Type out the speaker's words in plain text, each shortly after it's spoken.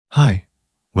Hi,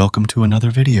 welcome to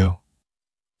another video.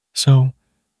 So,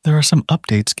 there are some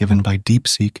updates given by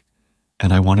Deepseek,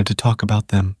 and I wanted to talk about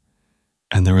them.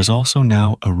 And there is also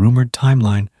now a rumored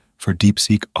timeline for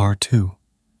Deepseek R2.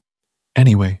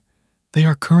 Anyway, they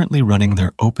are currently running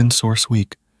their open source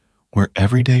week, where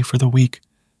every day for the week,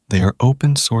 they are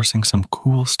open sourcing some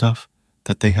cool stuff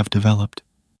that they have developed.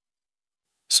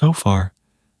 So far,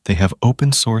 they have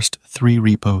open sourced 3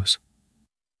 repos.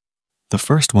 The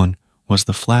first one was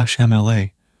the Flash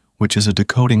MLA, which is a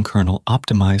decoding kernel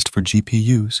optimized for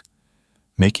GPUs,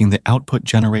 making the output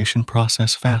generation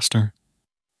process faster,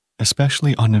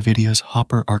 especially on NVIDIA's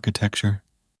Hopper architecture.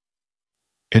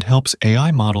 It helps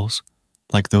AI models,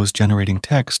 like those generating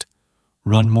text,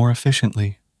 run more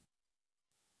efficiently.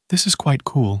 This is quite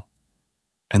cool,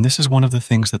 and this is one of the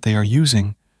things that they are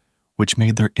using, which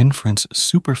made their inference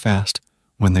super fast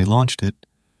when they launched it,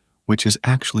 which is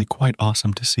actually quite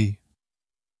awesome to see.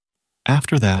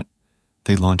 After that,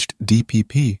 they launched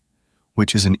DPP,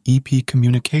 which is an EP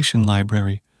communication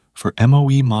library for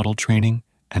MOE model training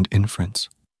and inference.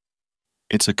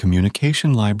 It's a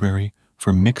communication library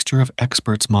for mixture of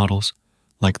experts models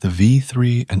like the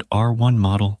V3 and R1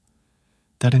 model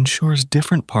that ensures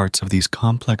different parts of these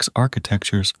complex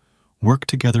architectures work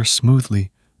together smoothly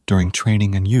during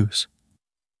training and use.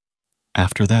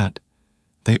 After that,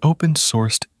 they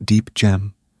open-sourced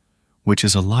DeepGem, which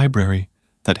is a library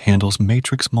that handles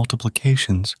matrix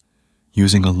multiplications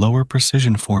using a lower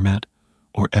precision format,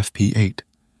 or FP8,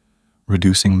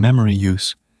 reducing memory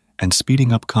use and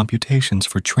speeding up computations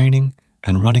for training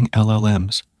and running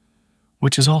LLMs,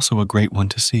 which is also a great one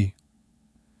to see.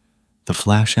 The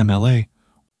Flash MLA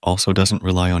also doesn't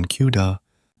rely on CUDA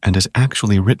and is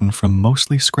actually written from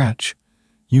mostly scratch,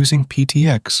 using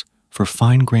PTX for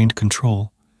fine-grained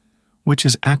control, which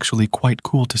is actually quite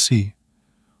cool to see.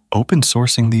 Open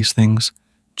sourcing these things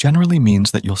generally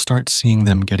means that you'll start seeing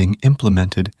them getting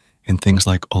implemented in things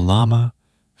like Ollama,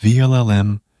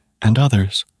 VLLM, and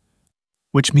others,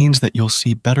 which means that you'll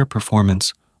see better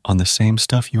performance on the same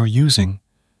stuff you're using,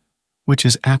 which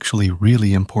is actually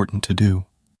really important to do.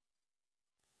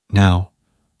 Now,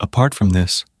 apart from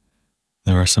this,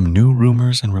 there are some new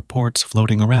rumors and reports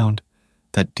floating around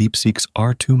that DeepSeek's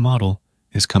R2 model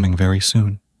is coming very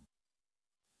soon.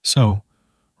 So,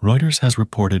 Reuters has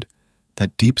reported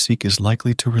that DeepSeek is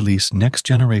likely to release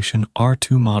next-generation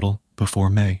R2 model before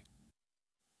May.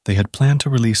 They had planned to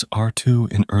release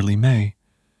R2 in early May,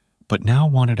 but now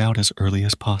want it out as early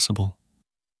as possible.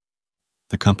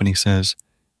 The company says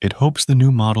it hopes the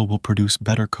new model will produce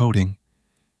better coding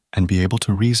and be able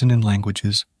to reason in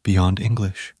languages beyond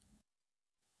English.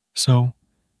 So,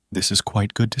 this is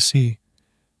quite good to see,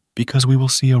 because we will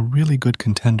see a really good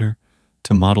contender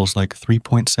to models like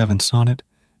 3.7 Sonnet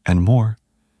and more,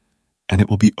 and it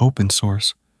will be open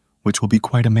source, which will be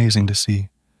quite amazing to see.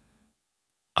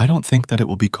 I don't think that it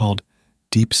will be called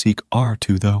DeepSeek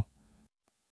R2 though.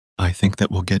 I think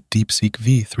that we'll get DeepSeek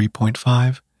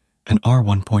v3.5 and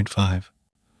R1.5.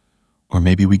 Or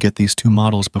maybe we get these two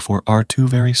models before R2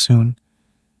 very soon,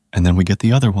 and then we get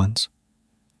the other ones.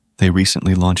 They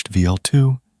recently launched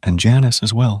VL2 and Janus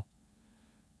as well.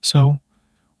 So,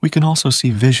 we can also see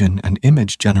vision and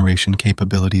image generation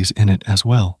capabilities in it as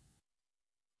well.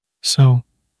 So,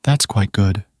 that's quite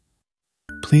good.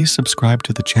 Please subscribe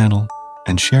to the channel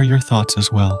and share your thoughts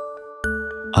as well.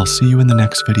 I'll see you in the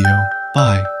next video.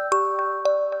 Bye.